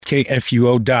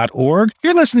KFUO.org.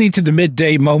 You're listening to the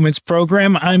Midday Moments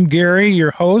program. I'm Gary,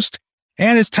 your host,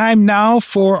 and it's time now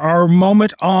for our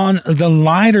moment on the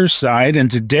lighter side.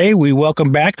 And today we welcome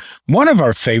back one of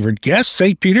our favorite guests,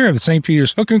 St. Peter of the St.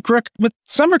 Peter's Hook and Crook. With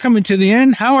summer coming to the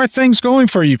end, how are things going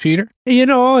for you, Peter? You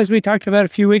know, as we talked about a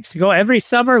few weeks ago, every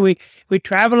summer we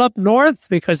travel up north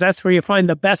because that's where you find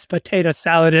the best potato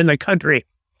salad in the country.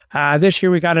 This year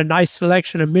we got a nice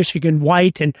selection of Michigan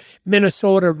white and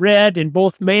Minnesota red in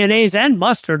both mayonnaise and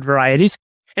mustard varieties.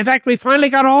 In fact, we finally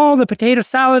got all the potato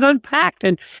salad unpacked,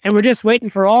 and we're just waiting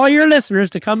for all your listeners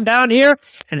to come down here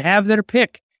and have their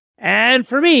pick. And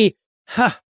for me,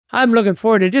 I'm looking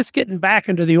forward to just getting back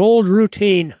into the old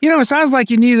routine. You know, it sounds like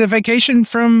you needed a vacation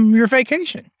from your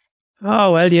vacation.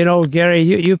 Oh, well, you know, Gary,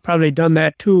 you've probably done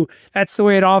that too. That's the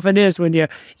way it often is when you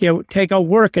take a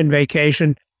working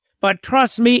vacation. But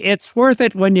trust me, it's worth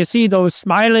it when you see those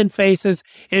smiling faces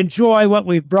enjoy what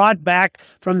we've brought back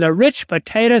from the rich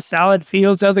potato salad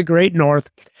fields of the Great North.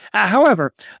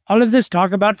 However, all of this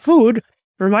talk about food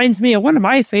reminds me of one of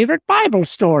my favorite Bible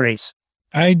stories.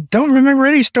 I don't remember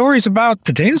any stories about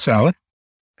potato salad.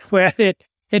 Well,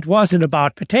 it wasn't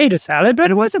about potato salad, but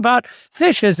it was about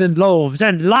fishes and loaves,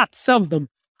 and lots of them.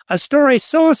 A story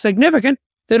so significant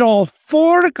that all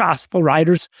four gospel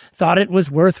writers thought it was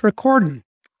worth recording.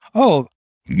 Oh,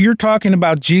 you're talking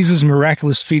about Jesus'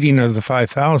 miraculous feeding of the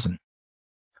 5,000.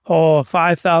 Oh,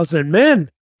 5,000 men,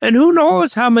 and who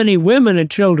knows how many women and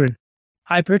children.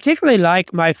 I particularly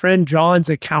like my friend John's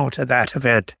account of that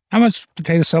event. How much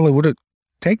potato salad would it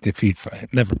take to feed 5?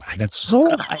 Never mind.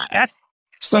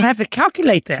 We'll have to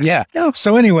calculate that. Yeah. No.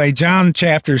 So anyway, John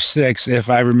chapter 6, if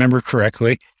I remember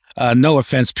correctly, no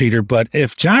offense, Peter, but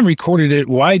if John recorded it,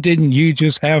 why didn't you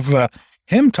just have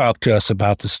him talk to us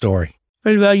about the story?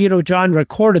 Well, you know, John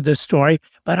recorded this story,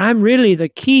 but I'm really the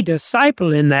key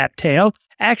disciple in that tale.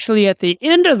 Actually, at the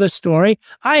end of the story,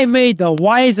 I made the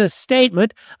wisest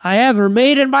statement I ever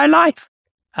made in my life.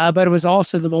 But it was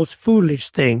also the most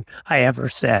foolish thing I ever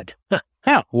said.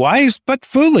 Yeah, wise but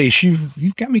foolish.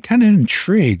 You've got me kind of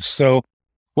intrigued. So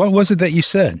what was it that you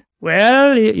said?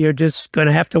 Well, you're just going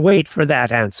to have to wait for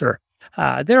that answer.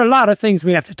 There are a lot of things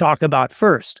we have to talk about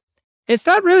first. It's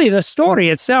not really the story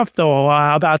itself, though,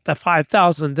 about the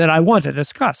 5,000 that I want to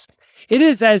discuss. It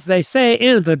is, as they say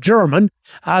in the German,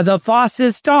 the Was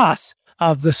ist das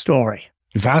of the story.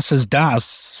 Was ist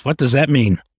das? What does that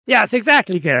mean? Yes,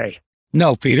 exactly, Gary.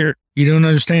 No, Peter, you don't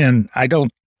understand. I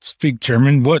don't speak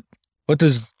German. What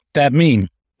does that mean?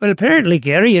 Well, apparently,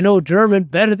 Gary, you know German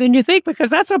better than you think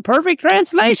because that's a perfect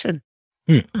translation.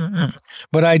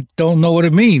 But I don't know what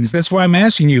it means. That's why I'm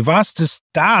asking you. Was ist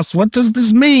das? What does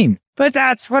this mean? But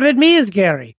that's what it means,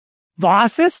 Gary.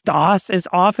 Was ist das is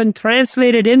often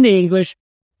translated into English.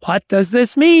 What does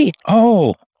this mean?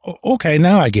 Oh, okay.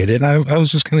 Now I get it. I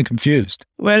was just kind of confused.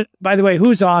 Well, by the way,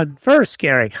 who's on first,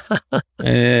 Gary?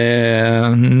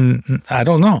 I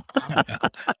don't know.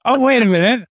 Oh, wait a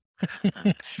minute.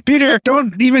 Peter,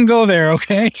 don't even go there,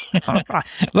 okay?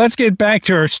 Let's get back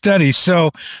to our study.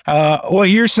 So what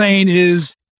you're saying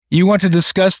is you want to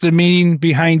discuss the meaning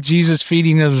behind Jesus'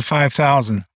 feeding of the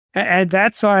 5,000. And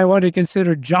that's why I want to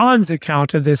consider John's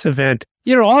account of this event.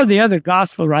 You know, all the other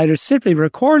gospel writers simply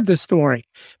record the story,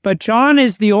 but John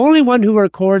is the only one who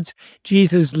records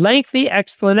Jesus' lengthy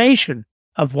explanation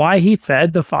of why he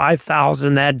fed the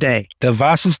 5,000 that day. The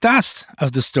was ist das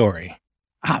of the story.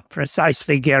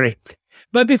 Precisely, Gary.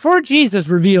 But before Jesus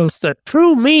reveals the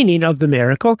true meaning of the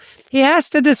miracle, he has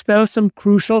to dispel some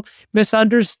crucial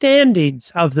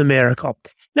misunderstandings of the miracle.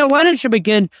 Now, why don't you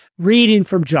begin reading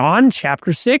from John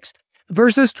chapter 6,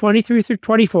 verses 23 through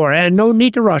 24, and no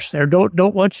need to rush there. Don't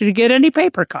want you to get any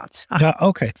paper cuts.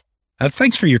 Okay.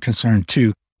 Thanks for your concern,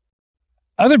 too.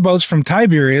 Other boats from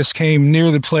Tiberias came near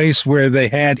the place where they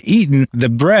had eaten the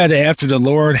bread after the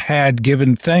Lord had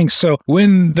given thanks. So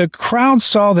when the crowd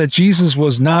saw that Jesus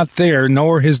was not there,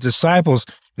 nor his disciples,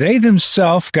 they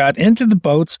themselves got into the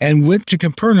boats and went to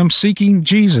Capernaum seeking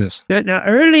Jesus. Now,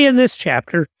 early in this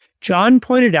chapter, John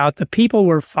pointed out the people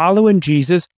were following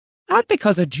Jesus, not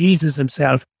because of Jesus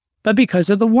himself, but because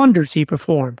of the wonders he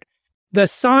performed, the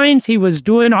signs he was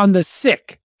doing on the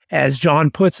sick, as John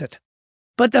puts it.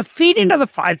 But the feeding of the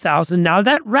 5,000 now,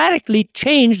 that radically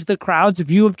changed the crowd's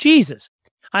view of Jesus.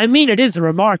 I mean, it is a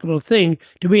remarkable thing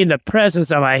to be in the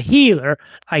presence of a healer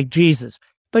like Jesus,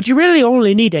 but you really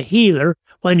only need a healer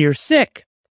when you're sick.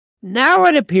 Now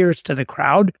it appears to the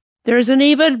crowd there's an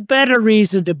even better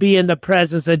reason to be in the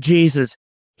presence of Jesus.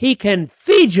 He can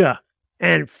feed you,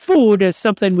 and food is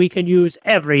something we can use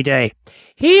every day.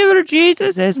 Healer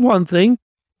Jesus is one thing,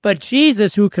 But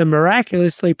Jesus, who can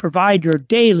miraculously provide your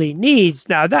daily needs,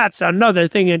 now that's another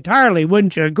thing entirely,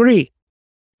 wouldn't you agree?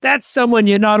 That's someone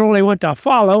you not only want to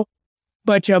follow,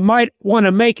 but you might want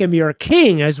to make him your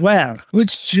king as well.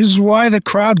 Which is why the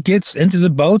crowd gets into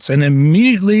the boats and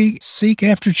immediately seek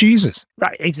after Jesus.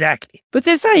 Right, exactly. But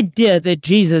this idea that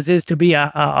Jesus is to be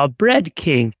a bread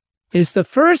king is the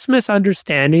first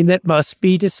misunderstanding that must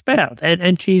be dispelled,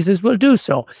 and Jesus will do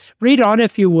so. Read on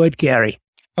if you would, Gary.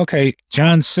 Okay,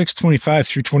 John 6:25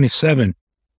 through 27.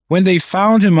 When they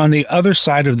found him on the other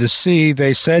side of the sea,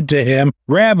 they said to him,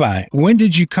 Rabbi, when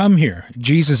did you come here?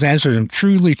 Jesus answered them,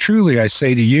 Truly, truly, I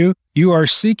say to you, you are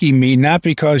seeking me not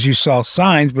because you saw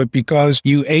signs, but because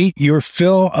you ate your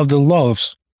fill of the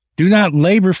loaves. Do not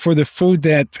labor for the food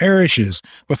that perishes,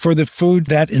 but for the food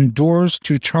that endures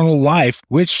to eternal life,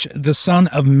 which the Son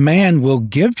of Man will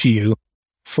give to you.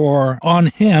 For on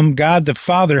him God the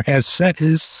Father has set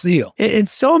his seal. In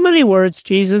so many words,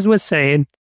 Jesus was saying,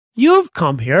 you've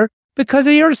come here because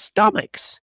of your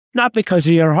stomachs, not because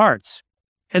of your hearts.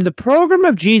 And the program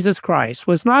of Jesus Christ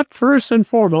was not first and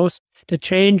foremost to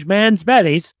change man's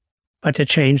bellies, but to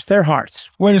change their hearts.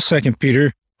 Wait a second,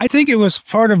 Peter. I think it was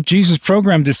part of Jesus'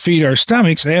 program to feed our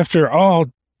stomachs. After all,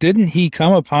 didn't he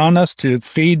come upon us to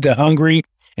feed the hungry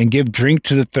and give drink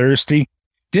to the thirsty?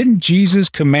 Didn't Jesus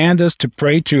command us to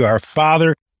pray to our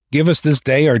Father, give us this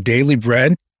day our daily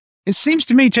bread? It seems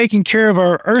to me taking care of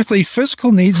our earthly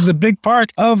physical needs is a big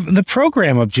part of the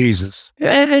program of Jesus.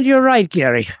 And you're right,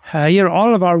 Gary.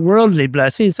 All of our worldly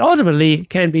blessings ultimately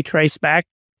can be traced back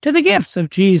to the gifts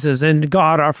of Jesus and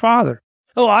God our Father.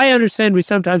 Oh, I understand we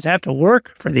sometimes have to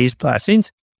work for these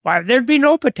blessings. Why, there'd be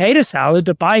no potato salad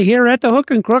to buy here at the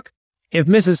Hook and Crook if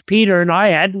Mrs. Peter and I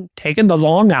hadn't taken the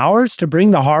long hours to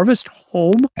bring the harvest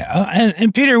home.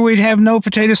 And Peter, we'd have no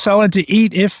potato salad to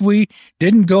eat if we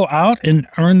didn't go out and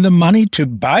earn the money to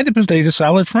buy the potato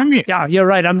salad from you. Yeah, you're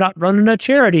right. I'm not running a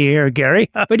charity here, Gary.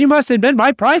 But you must admit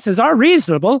my prices are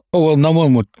reasonable. Oh, well, no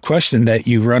one would question that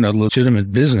you run a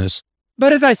legitimate business.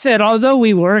 But as I said, although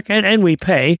we work and we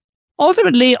pay,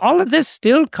 ultimately all of this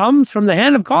still comes from the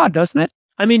hand of God, doesn't it?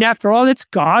 I mean, after all, it's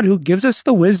God who gives us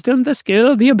the wisdom, the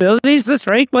skill, the abilities, the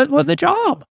strength with the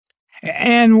job.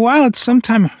 And while it's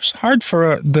sometimes hard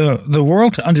for the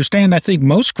world to understand, I think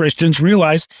most Christians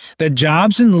realize that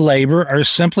jobs and labor are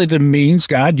simply the means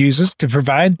God uses to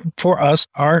provide for us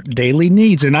our daily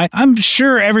needs. And I'm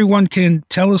sure everyone can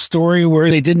tell a story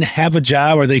where they didn't have a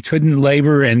job or they couldn't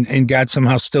labor and God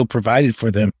somehow still provided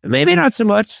for them. Maybe not so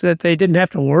much that they didn't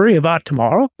have to worry about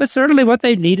tomorrow, but certainly what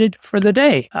they needed for the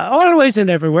day. Always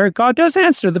and everywhere, God does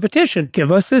answer the petition,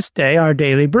 give us this day our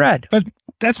daily bread. But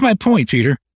that's my point,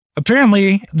 Peter.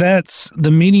 Apparently, that's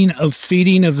the meaning of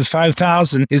feeding of the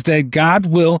 5,000 is that God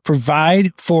will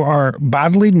provide for our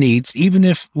bodily needs, even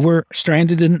if we're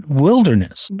stranded in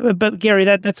wilderness. But Gary,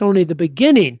 that's only the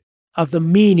beginning of the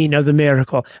meaning of the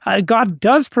miracle. God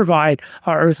does provide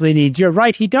our earthly needs. You're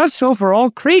right. He does so for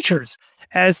all creatures.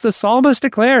 As the psalmist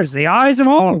declares, the eyes of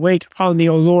all wait upon thee,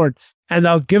 O Lord, and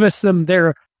thou givest them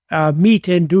their meat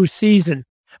in due season.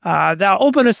 Thou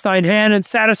openest thine hand and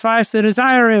satisfiest the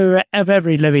desire of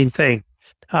every living thing.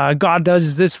 God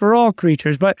does this for all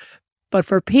creatures, but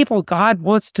for people, God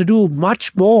wants to do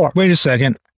much more. Wait a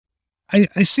second.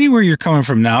 I see where you're coming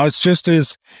from now. It's just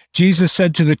as Jesus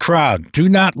said to the crowd, do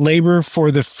not labor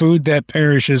for the food that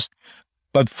perishes,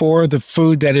 but for the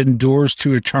food that endures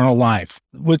to eternal life,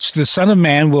 which the Son of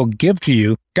Man will give to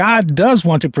you. God does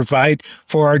want to provide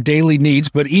for our daily needs,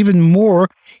 but even more,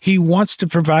 he wants to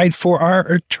provide for our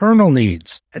eternal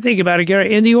needs. Think about it,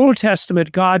 Gary. In the Old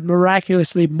Testament, God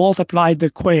miraculously multiplied the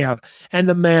quail and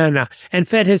the manna and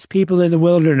fed his people in the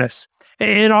wilderness.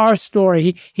 In our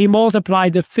story, he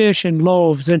multiplied the fish and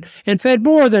loaves and fed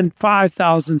more than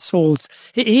 5,000 souls.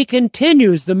 He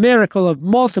continues the miracle of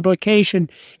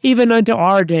multiplication even unto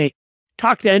our day.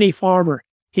 Talk to any farmer.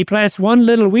 He plants one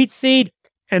little wheat seed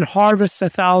and harvests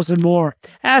 1,000 more.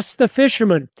 Ask the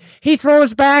fisherman. He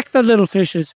throws back the little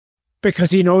fishes because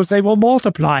he knows they will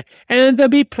multiply, and there'll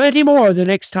be plenty more the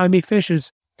next time he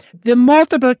fishes. The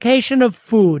multiplication of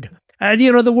food,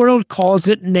 the world calls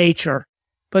it nature.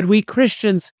 But we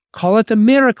Christians call it the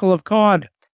miracle of God.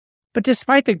 But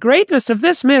despite the greatness of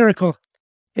this miracle,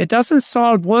 it doesn't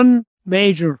solve one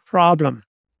major problem.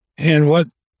 And what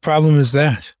problem is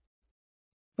that?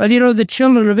 Well, the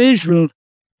children of Israel,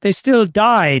 they still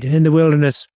died in the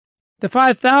wilderness. The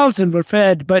 5,000 were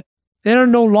fed, but they are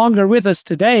no longer with us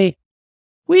today.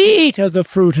 We eat of the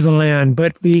fruit of the land,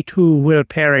 but we too will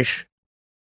perish.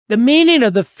 The meaning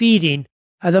of the feeding,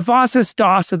 the Vasis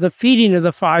Das of the feeding of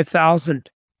the 5,000,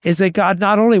 is that God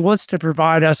not only wants to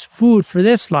provide us food for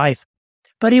this life,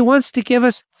 but he wants to give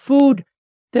us food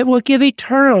that will give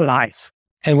eternal life.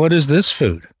 And what is this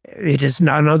food? It is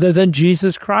none other than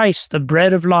Jesus Christ, the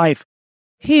bread of life.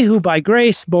 He who by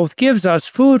grace both gives us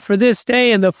food for this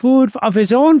day and the food of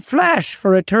his own flesh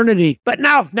for eternity. But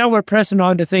now we're pressing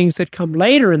on to things that come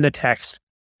later in the text.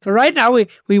 For right now,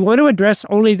 we want to address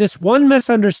only this one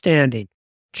misunderstanding.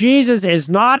 Jesus is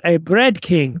not a bread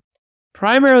king,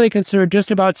 primarily concerned just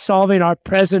about solving our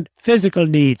present physical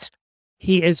needs.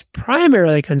 He is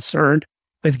primarily concerned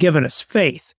with giving us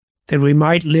faith that we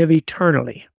might live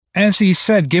eternally. As he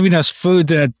said, giving us food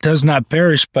that does not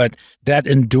perish, but that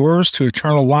endures to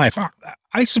eternal life.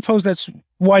 I suppose that's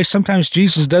why sometimes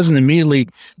Jesus doesn't immediately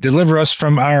deliver us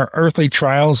from our earthly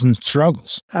trials and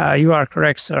struggles. You are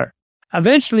correct, sir.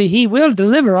 Eventually, he will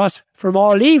deliver us from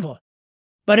all evil.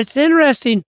 But it's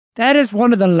interesting, that is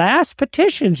one of the last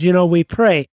petitions, we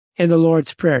pray in the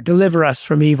Lord's Prayer, deliver us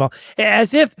from evil.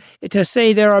 As if to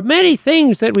say there are many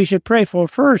things that we should pray for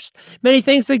first, many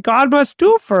things that God must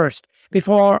do first,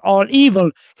 before all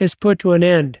evil is put to an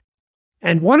end.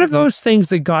 And one of those things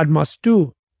that God must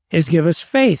do is give us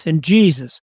faith in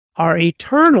Jesus, our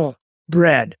eternal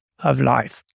bread of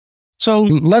life. So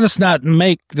let us not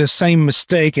make the same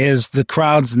mistake as the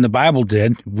crowds in the Bible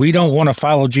did. We don't want to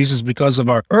follow Jesus because of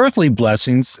our earthly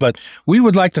blessings, but we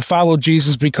would like to follow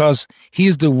Jesus because he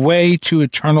is the way to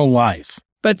eternal life.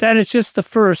 But that is just the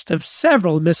first of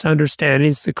several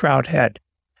misunderstandings the crowd had.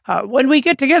 When we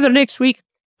get together next week,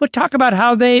 we'll talk about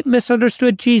how they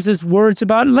misunderstood Jesus' words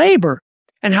about labor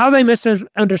and how they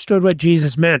misunderstood what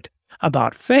Jesus meant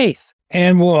about faith.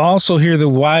 And we'll also hear the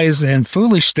wise and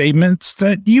foolish statements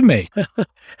that you made.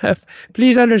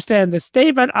 Please understand, the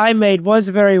statement I made was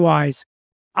very wise.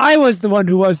 I was the one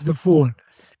who was the fool.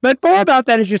 But more about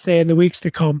that, as you say, in the weeks to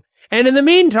come. And in the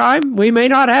meantime, we may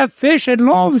not have fish and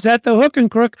loaves at the Hook and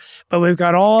Crook, but we've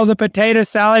got all the potato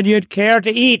salad you'd care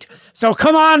to eat. So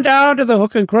come on down to the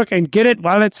Hook and Crook and get it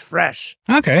while it's fresh.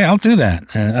 Okay, I'll do that.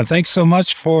 Thanks so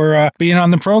much for being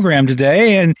on the program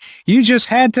today. And you just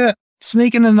had to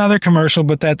sneak in another commercial,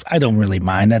 but I don't really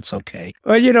mind. That's okay.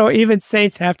 Well, even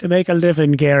saints have to make a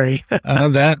living, Gary.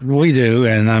 That we do,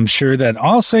 and I'm sure that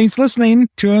all saints listening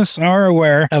to us are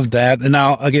aware of that. And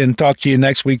I'll, again, talk to you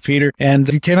next week, Peter.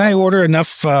 And can I order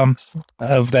enough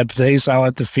of that potato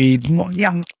salad to feed? Well,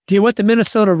 yeah. Do you want the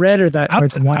Minnesota Red or that? I'll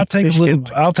take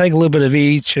a little bit of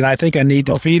each, and I think I need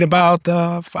to feed about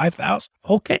 5,000.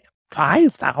 Okay,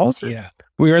 5,000? Yeah.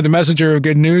 We are the messenger of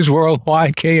good news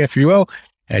worldwide, KFUO,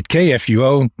 at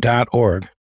kfuo.org.